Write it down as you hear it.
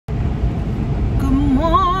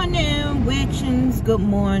Productions. Good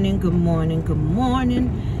morning, good morning, good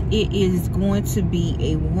morning. It is going to be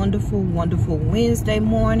a wonderful, wonderful Wednesday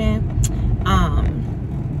morning.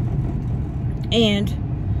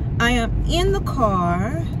 And I am in the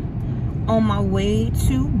car on my way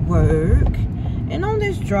to work. And on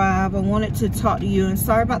this drive, I wanted to talk to you. And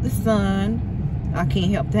sorry about the sun. I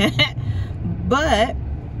can't help that. But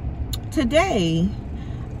today,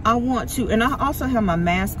 I want to, and I also have my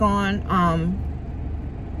mask on,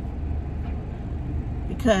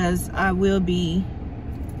 because I will be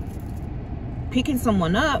picking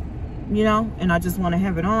someone up, you know, and I just want to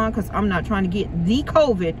have it on because I'm not trying to get the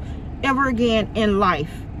COVID ever again in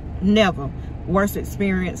life. Never. Worst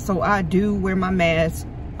experience. So I do wear my mask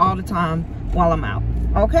all the time while I'm out.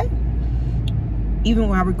 Okay? Even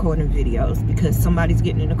when I'm recording videos, because somebody's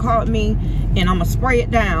getting in the car with me and I'm gonna spray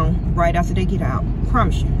it down right after they get out.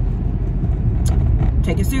 Promise you.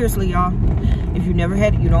 Take it seriously, y'all. If you never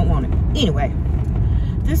had it, you don't want it. Anyway,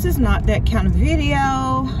 this is not that kind of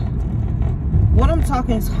video. What I'm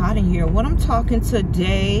talking, is hot in here. What I'm talking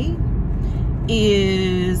today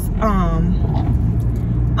is I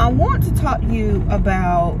want to talk to you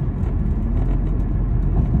about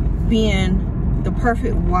being the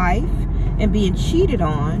perfect wife and being cheated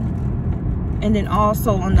on, and then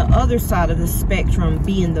also on the other side of the spectrum,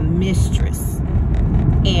 being the mistress.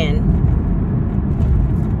 And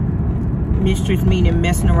mistress meaning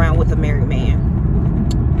messing around with a married man.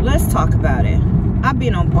 Let's talk about it. I've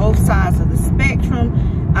been on both sides of the spectrum.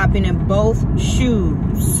 I've been in both shoes.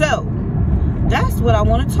 So that's what I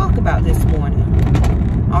want to talk about this morning.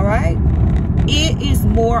 All right? It is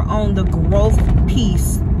more on the growth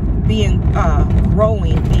piece, being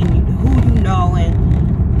growing in who you know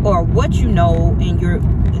and or what you know, and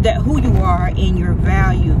who you are and your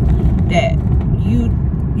value, that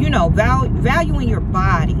you know, valuing your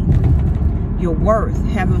body, your worth,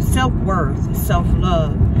 having self-worth,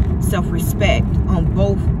 self-love, self-respect on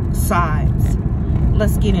both sides.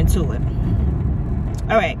 Let's get into it.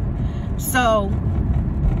 All right, so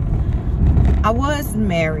I was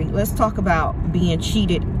married. Let's talk about being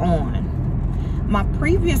cheated on. My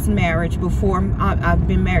previous marriage, before, I've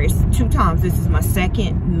been married 2 times. This is my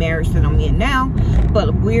second marriage that I'm in now, but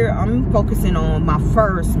I'm focusing on my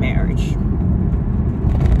first marriage.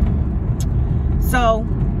 So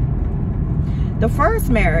the first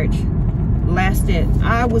marriage lasted,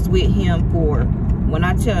 I was with him for, when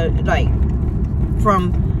I tell, like,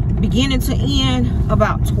 from beginning to end,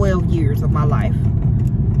 about 12 years of my life.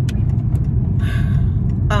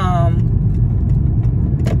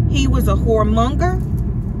 He was a whoremonger,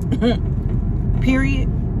 period,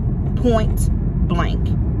 point blank.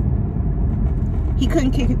 He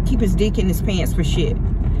couldn't keep his dick in his pants for shit.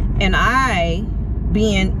 And I,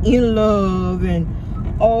 being in love and,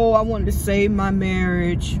 oh, I wanted to save my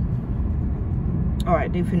marriage. All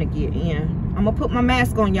right, they finna get in. I'm gonna put my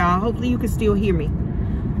mask on, y'all. Hopefully you can still hear me.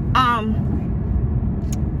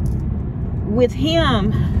 With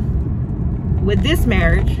him, with this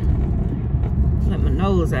marriage, let my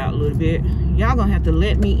nose out a little bit. Y'all gonna have to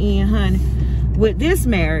let me in, honey. With this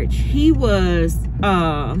marriage, he was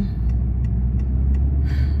a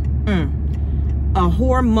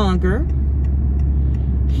whoremonger.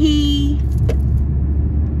 He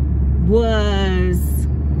was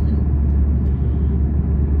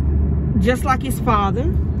just like his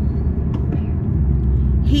father.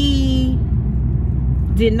 He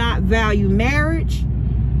did not value marriage.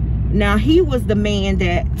 Now, he was the man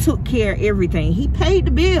that took care of everything. He paid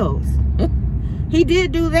the bills. He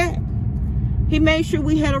did do that. He made sure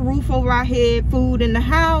we had a roof over our head, food in the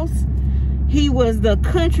house. He was the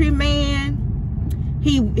country man.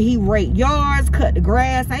 He raked yards, cut the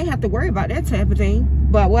grass. I ain't have to worry about that type of thing.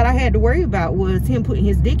 But what I had to worry about was him putting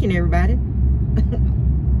his dick in everybody.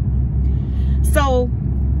 So,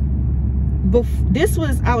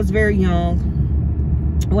 I was very young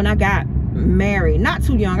when I got married. Not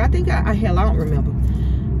too young. I think hell, I don't remember.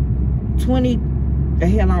 20, the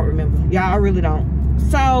hell, I don't remember. Y'all, I really don't.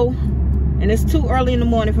 So, and it's too early in the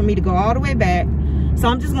morning for me to go all the way back. So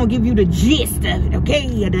I'm just going to give you the gist of it, okay?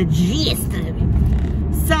 The gist of it.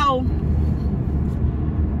 So,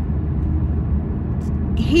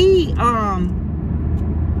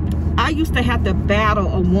 I used to have to battle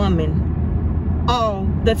a woman all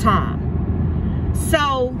the time.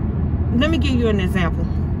 So, let me give you an example.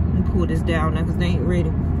 Let me pull this down now because they ain't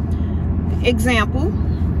ready. Example.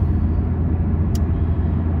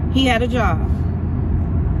 He had a job.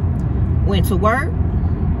 Went to work.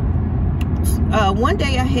 One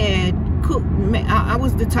day I had cooked. I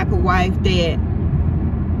was the type of wife that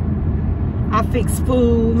I fixed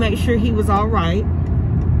food, make sure he was all right.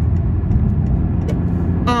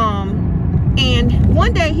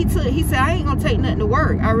 one day he said, I ain't gonna take nothing to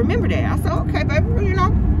work. I remember that. I said, okay, baby, you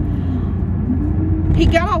know. He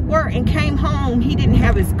got off work and came home. He didn't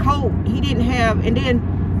have his coat. He didn't have, and then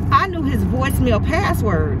I knew his voicemail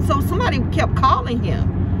password. So somebody kept calling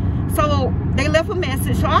him. So they left a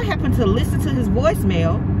message. So I happened to listen to his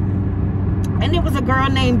voicemail. And it was a girl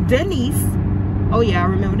named Denise. Oh yeah, I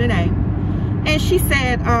remember the name. And she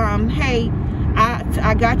said, hey,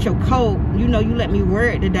 I got your coat. You know, you let me wear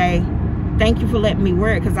it today. Thank you for letting me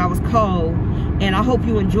wear it because I was cold. And I hope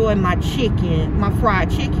you enjoy my chicken, my fried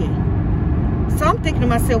chicken. So I'm thinking to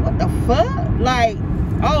myself, what the fuck? Like,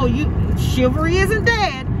 oh, chivalry isn't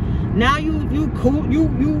dead. Now you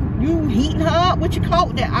heating her up with your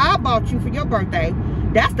coat that I bought you for your birthday.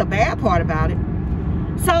 That's the bad part about it.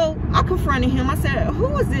 So I confronted him. I said,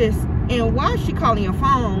 who is this? And why is she calling your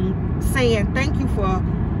phone saying thank you for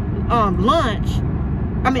lunch?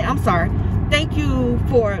 I'm sorry. Thank you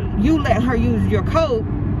for you letting her use your coat.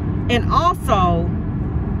 And also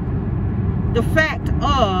the fact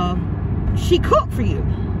of she cooked for you.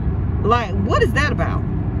 Like, what is that about?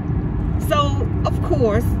 So, of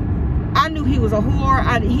course, I knew he was a whore.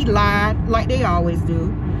 He lied like they always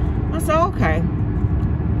do. I said, okay.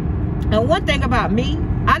 And one thing about me,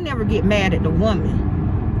 I never get mad at the woman.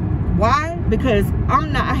 Why? Because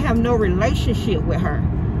I have no relationship with her.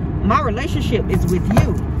 My relationship is with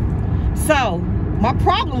you. So, my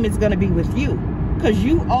problem is going to be with you. Because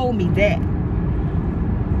you owe me that.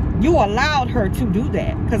 You allowed her to do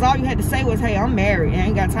that. Because all you had to say was, hey, I'm married. I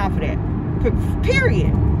ain't got time for that.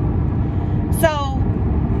 Period. So,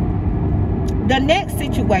 the next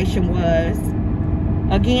situation was,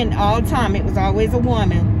 again, all the time, it was always a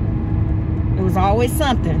woman. It was always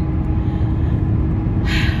something.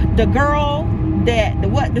 The girl that,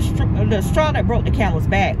 the straw that broke the camel's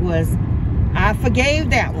back was, I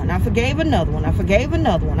forgave that one. I forgave another one. I forgave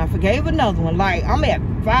another one. I forgave another one. Like, I'm at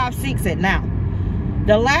 5, 6 at now.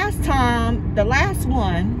 The last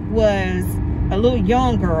one was a little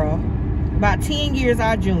young girl, about 10 years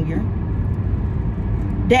our junior,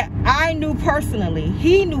 that I knew personally.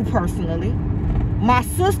 He knew personally. My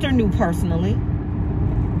sister knew personally.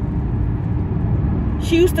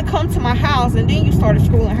 She used to come to my house, and then you started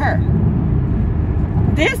screwing her.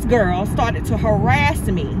 This girl started to harass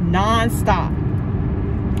me non-stop.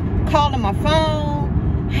 Calling my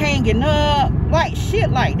phone, hanging up, like shit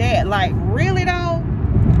like that. Like, really though?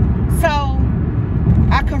 So,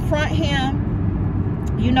 I confront him.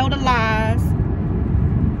 You know the lies.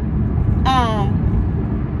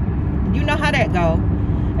 You know how that go.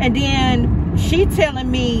 And then she telling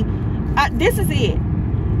me, this is it.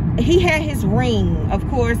 He had his ring. Of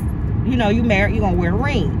course, you know, you married, you're gonna wear a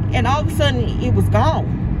ring. And all of a sudden, it was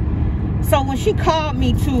gone. So when she called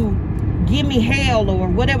me to give me hell or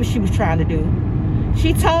whatever she was trying to do,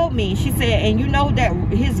 she told me, she said, and you know that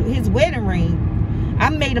his wedding ring, I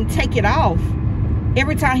made him take it off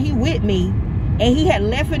every time he with me, and he had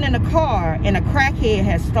left it in the car, and a crackhead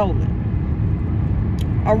had stolen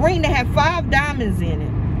a ring that had 5 diamonds in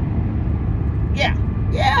it. Yeah,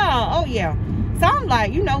 oh yeah. So I'm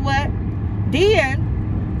like, you know what? Then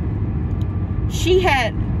she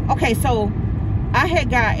had, okay, so I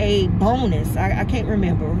had got a bonus. I can't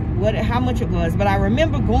remember how much it was, but I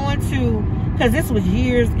remember going to, because this was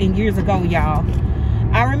years and years ago, y'all.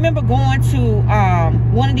 I remember going to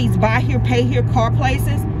one of these buy here, pay here car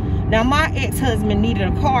places. Now, my ex-husband needed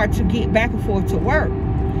a car to get back and forth to work.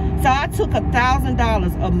 So I took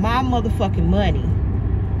 $1,000 of my motherfucking money,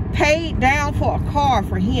 paid down for a car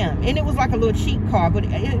for him. And it was like a little cheap car, but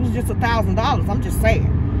it was just $1,000. I'm just saying.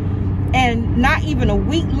 And not even a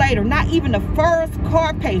week later, not even the first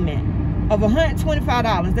car payment of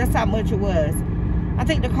 $125, that's how much it was. I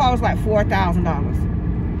think the car was like $4,000.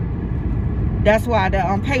 That's why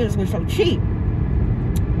the payments were so cheap.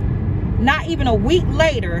 Not even a week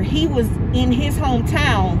later, he was in his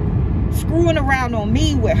hometown screwing around on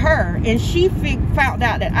me with her, and she found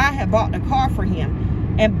out that I had bought the car for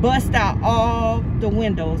him and bust out all the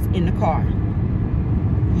windows in the car.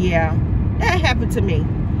 Yeah, that happened to me.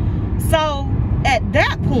 So at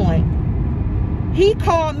that point, he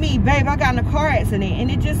called me, babe, I got in a car accident.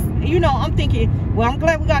 And it just, you know, I'm thinking, well, I'm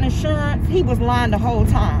glad we got insurance. He was lying the whole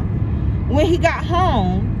time. When he got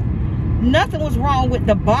home, nothing was wrong with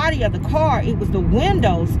the body of the car. It was the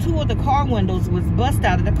windows. 2 of the car windows was bust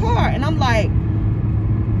out of the car. And I'm like,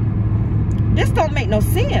 this don't make no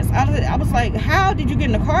sense. I was like, how did you get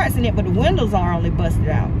in a car accident but the windows are only busted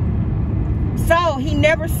out? So he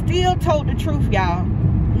never still told the truth, y'all.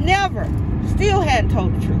 Never. Still hadn't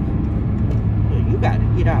told the truth. You got to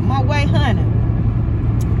get out of my way, honey.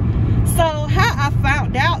 So how I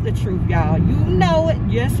found out the truth, y'all, you know it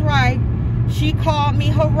just right. She called me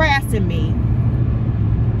harassing me.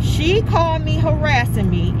 She called me harassing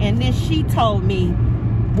me, and then she told me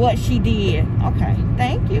what she did. Okay,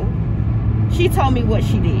 thank you. She told me what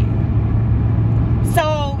she did.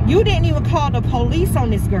 So you didn't even call the police on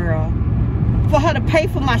this girl for her to pay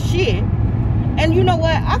for my shit. And you know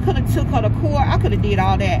what? I could have took her to court. I could have did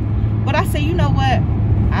all that. But I said, you know what?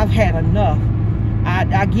 I've had enough.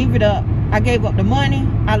 I give it up. I gave up the money.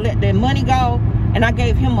 I let the money go. And I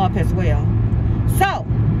gave him up as well. So,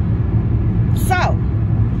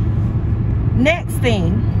 next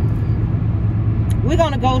thing, we're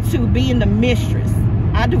going to go to being the mistress.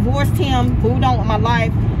 I divorced him, moved on with my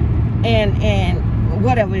life, and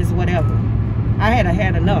whatever is whatever. I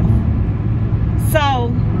had enough.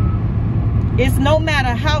 So, it's no matter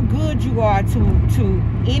how good you are to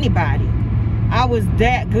anybody. I was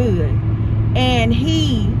that good. And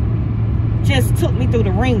he just took me through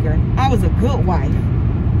the ringer. I was a good wife.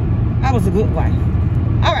 I was a good wife.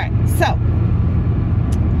 All right, so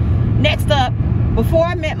next up, before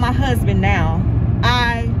I met my husband now,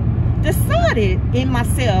 I decided in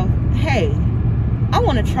myself, hey, I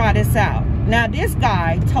want to try this out. Now, this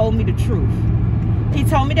guy told me the truth. He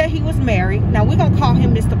told me that he was married. Now, we're going to call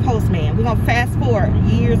him Mr. Postman. We're going to fast forward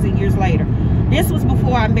years and years later. This was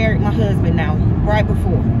before I married my husband now, right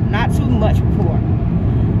before. Not too much before.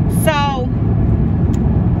 So,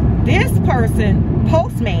 this person,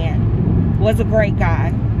 Postman, was a great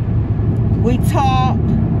guy. We talked,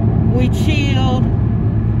 we chilled,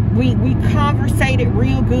 we conversated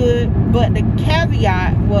real good, but the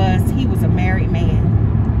caveat was he was a married man.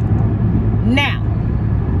 Now,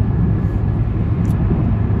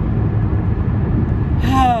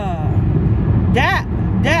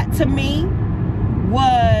 that to me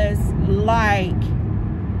was like,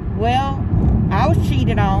 well, I was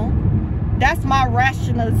cheated on. That's my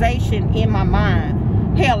rationalization in my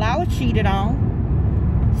mind. Hell, I was cheated on.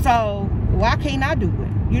 So why can't I do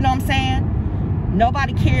it? You know what I'm saying?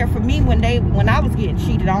 Nobody cared for me when I was getting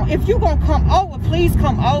cheated on. If you gonna come over, please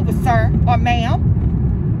come over, sir or ma'am.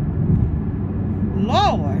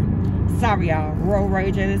 Lord, sorry y'all, road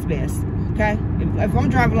rage at its best. Okay, if I'm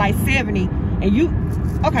driving like 70 and you,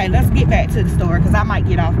 okay, let's get back to the story because I might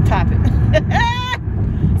get off the topic.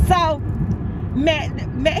 So met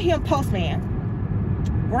him, Postman,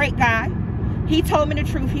 great guy. He told me the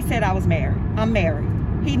truth. He said I was married. I'm married.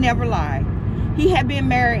 He never lied. He had been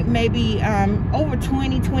married maybe over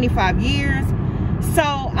 20-25 years. So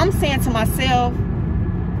I'm saying to myself,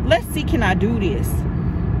 let's see, can I do this?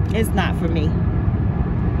 It's not for me.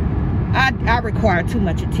 I require too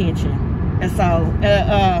much attention. And so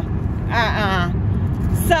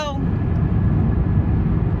so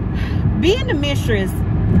being the mistress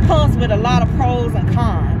comes with a lot of pros and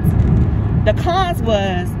cons. The cons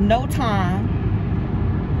was no time.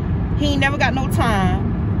 He ain't never got no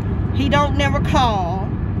time. He don't never call.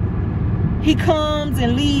 He comes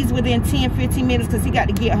and leaves within 10-15 minutes because he got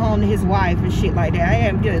to get home to his wife and shit like that. I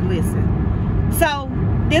am good. Listen. So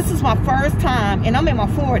this is my first time, and I'm in my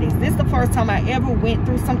 40s. This is the first time I ever went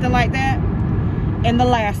through something like that, and the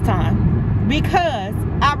last time, because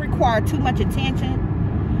I require too much attention,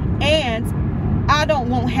 and I don't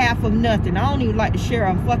want half of nothing. I don't even like to share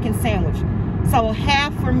a fucking sandwich. So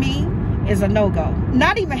half for me is a no-go.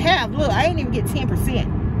 Not even half. Look, I ain't even get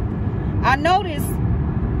 10%. I noticed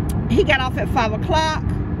he got off at 5 o'clock.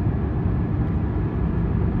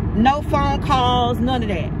 No phone calls, none of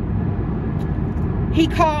that. He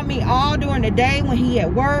called me all during the day when he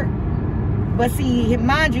at work. But see,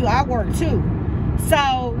 mind you, I work too.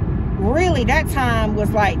 So really that time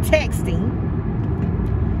was like texting.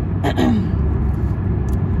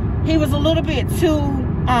 He was a little bit too,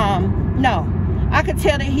 no. I could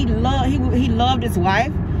tell that he loved his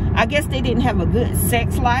wife. I guess they didn't have a good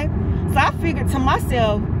sex life. So I figured to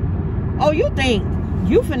myself, oh, you think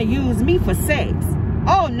you finna use me for sex?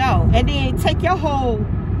 Oh no. And then take your whole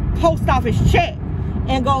post office check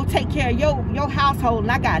and go take care of your household,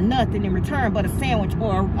 and I got nothing in return but a sandwich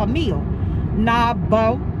or a meal. Nah,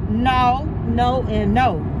 bro. No, no, and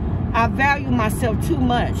no. I value myself too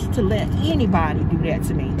much to let anybody do that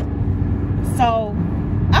to me. So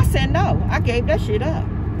I said no. I gave that shit up.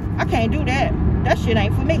 I can't do that. That shit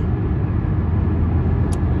ain't for me.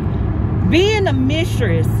 Being a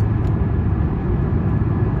mistress,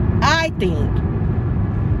 I think,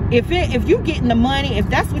 if you getting the money, if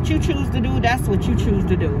that's what you choose to do, that's what you choose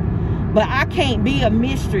to do. But I can't be a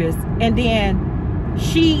mistress and then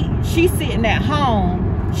she's sitting at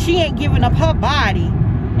home. She ain't giving up her body,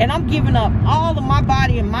 and I'm giving up all of my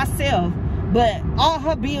body and myself, but all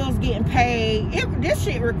her bills getting paid. This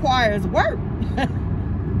shit requires work.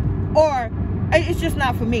 Or it's just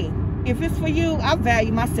not for me. If it's for you, I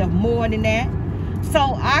value myself more than that. So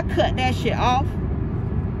I cut that shit off.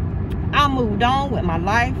 I moved on with my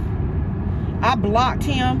life. I blocked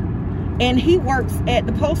him. And he works at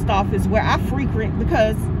the post office where I frequent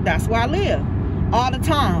because that's where I live all the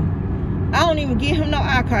time. I don't even give him no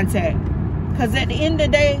eye contact. Because at the end of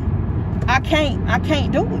the day, I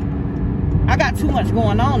can't do it. I got too much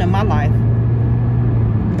going on in my life.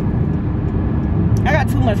 I got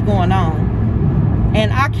too much going on.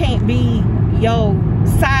 And I can't be your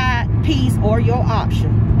side piece or your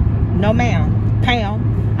option. No ma'am.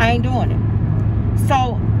 Pam. I ain't doing it.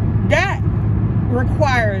 So that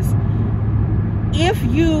requires, if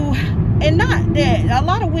you, and not that, a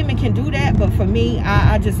lot of women can do that, but for me,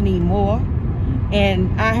 I just need more.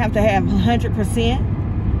 And I have to have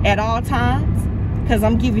 100% at all times. Because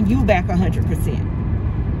I'm giving you back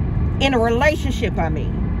 100%. In a relationship, I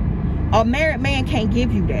mean. A married man can't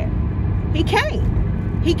give you that. He can't.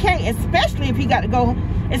 He can't, especially if he got to go,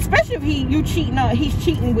 especially if he's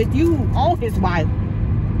cheating with you on his wife.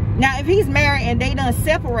 Now, if he's married and they done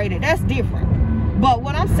separated, that's different. But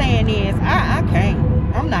what I'm saying is, I can't.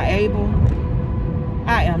 I'm not able.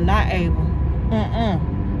 I am not able.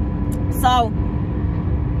 So,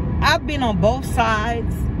 I've been on both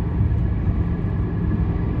sides.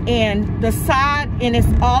 And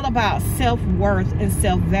it's all about self-worth and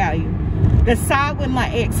self-value. The side with my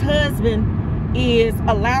ex-husband is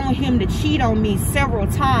allowing him to cheat on me several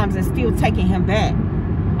times and still taking him back.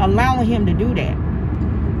 Allowing him to do that.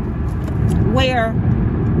 Where,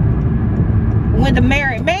 when the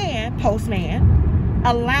married man, postman,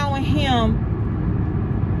 allowing him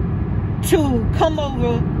to come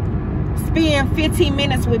over, spend 15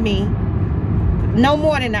 minutes with me, no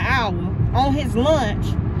more than an hour, on his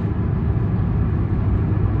lunch,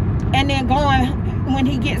 and then going, when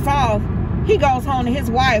he gets off, he goes home to his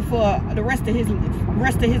wife for the rest of his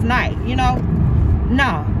night, you know?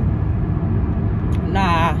 No.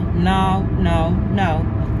 No.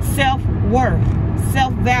 Self-worth,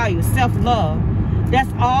 self-value, self-love. That's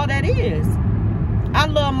all that is. I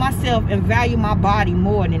love myself and value my body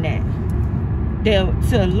more than that.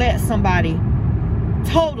 To let somebody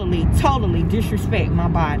totally disrespect my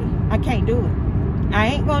body. I can't do it. I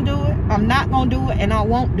ain't gonna do it. I'm not gonna do it, and I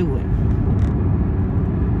won't do it.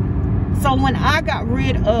 So when I got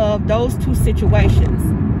rid of those two situations,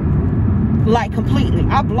 like completely,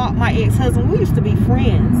 I blocked my ex-husband. We used to be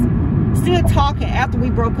friends, still talking after we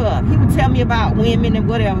broke up. He would tell me about women and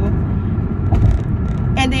whatever.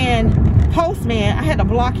 And then postman, I had to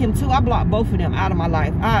block him too. I blocked both of them out of my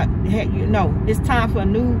life. I had, you know, it's time for a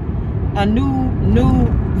new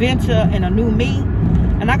venture and a new me.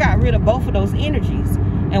 And I got rid of both of those energies.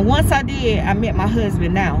 And once I did, I met my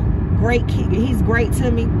husband now. Great kid. He's great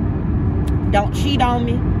to me. Don't cheat on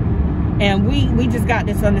me. And we just got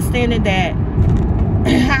this understanding that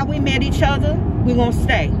how we met each other, we're going to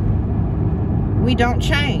stay. We don't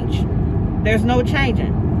change. There's no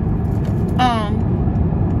changing.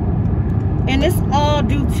 And it's all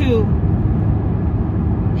due to,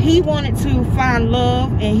 he wanted to find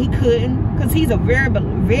love and he couldn't, because he's a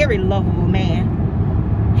very lovable man.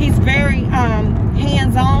 He's very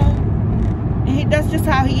hands-on. That's just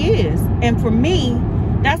how he is. And for me,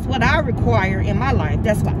 that's what I require in my life.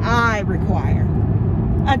 That's what I require.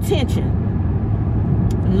 Attention.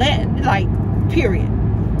 Period.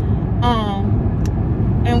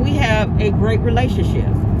 And we have a great relationship.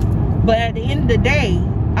 But at the end of the day,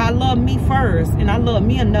 I love me first. And I love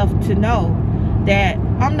me enough to know that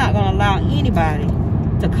I'm not going to allow anybody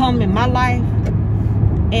to come in my life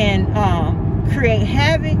and create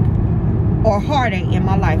havoc or heartache in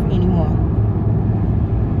my life anymore.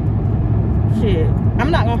 Shit, I'm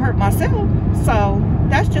not gonna hurt myself. So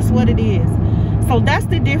that's just what it is. So that's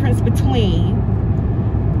the difference between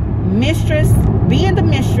being the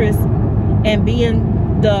mistress and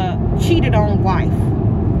being the cheated on wife.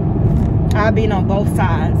 I've been on both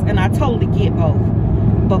sides and I totally get both.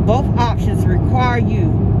 But both options require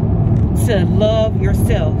you to love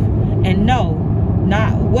yourself and know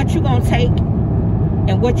not what you're gonna take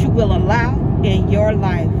and what you will allow in your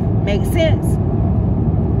life. Make sense?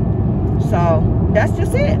 So that's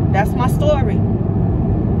just it. That's my story.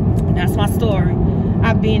 That's my story.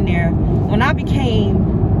 I've been there. When I became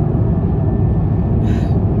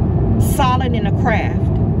solid in the craft,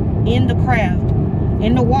 in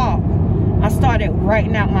the walk, I started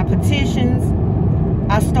writing out my petitions.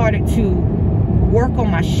 I started to work on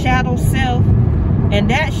my shadow self. And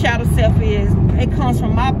that shadow self it comes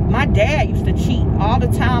from my dad used to cheat all the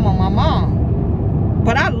time on my mom.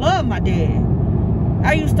 But I love my dad.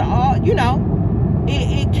 I used to,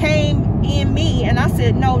 it came in me, and I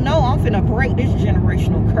said, no, I'm finna break this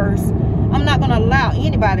generational curse. I'm not gonna allow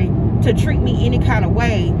anybody to treat me any kind of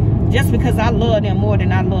way just because I love them more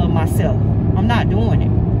than I love myself. I'm not doing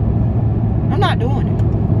it. I'm not doing it.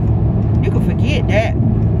 You can forget that.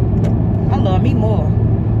 I love me more,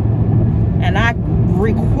 and I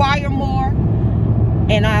require more,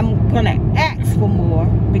 and I'm gonna ask for more,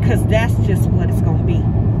 because that's just what it's gonna be,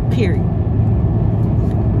 period.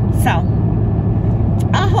 So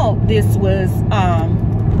I hope this was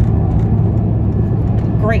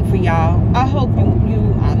great for y'all. I hope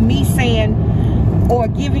me saying or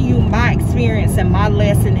giving you my experience and my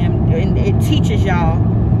lesson, and it teaches y'all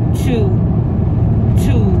to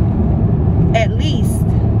at least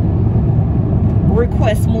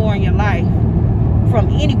request more in your life from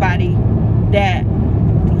anybody that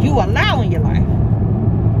you allow in your life.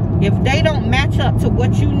 If they don't match up to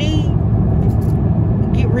what you need,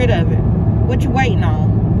 get rid of it. What you waiting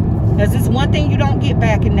on? Because it's one thing you don't get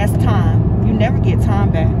back, and that's time. You never get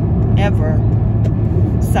time back, ever.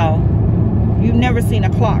 So you've never seen a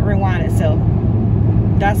clock rewind itself.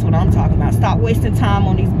 That's what I'm talking about. Stop wasting time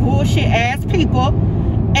on these bullshit ass people,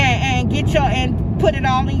 and get your, and put it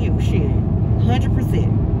all in you. Shit,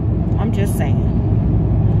 100%. I'm just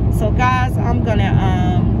saying. So guys, I'm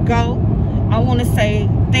gonna go. I want to say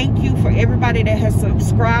thank you for everybody that has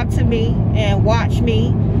subscribed to me and watched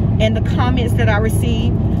me, and the comments that I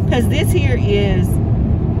receive, because this here is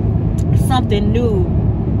something new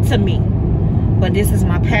to me, but this is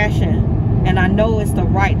my passion, and I know it's the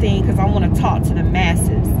right thing, because I want to talk to the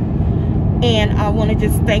masses. And I want to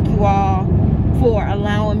just thank you all for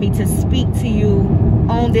allowing me to speak to you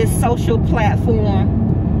on this social platform,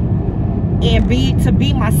 and to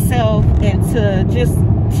be myself, and to just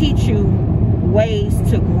teach you ways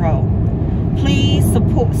to grow. Please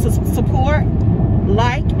support,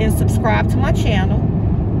 like, and subscribe to my channel.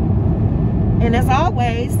 And as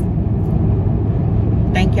always,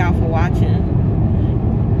 thank y'all for watching.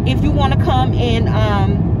 If you want to come and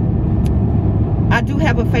I do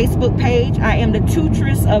have a Facebook page. I am the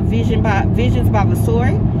tutress of Visions by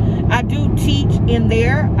Vasori. I do teach in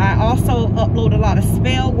there. I also upload a lot of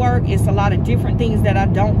spell work. It's a lot of different things that I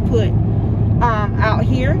don't put out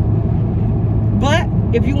here. But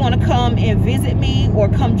if you want to come and visit me or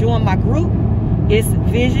come join my group, it's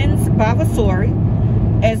Visions by Vasori,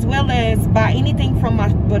 as well as buy anything from my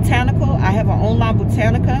botanical. I have an online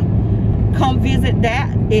botanica. Come visit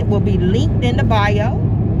that. It will be linked in the bio.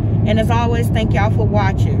 And as always, thank y'all for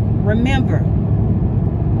watching. Remember,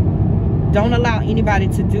 don't allow anybody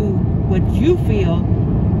to do what you feel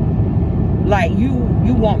like you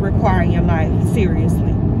won't require in your life.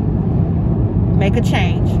 Seriously. Make a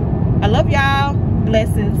change. I love y'all.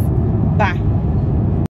 Blessings. Bye.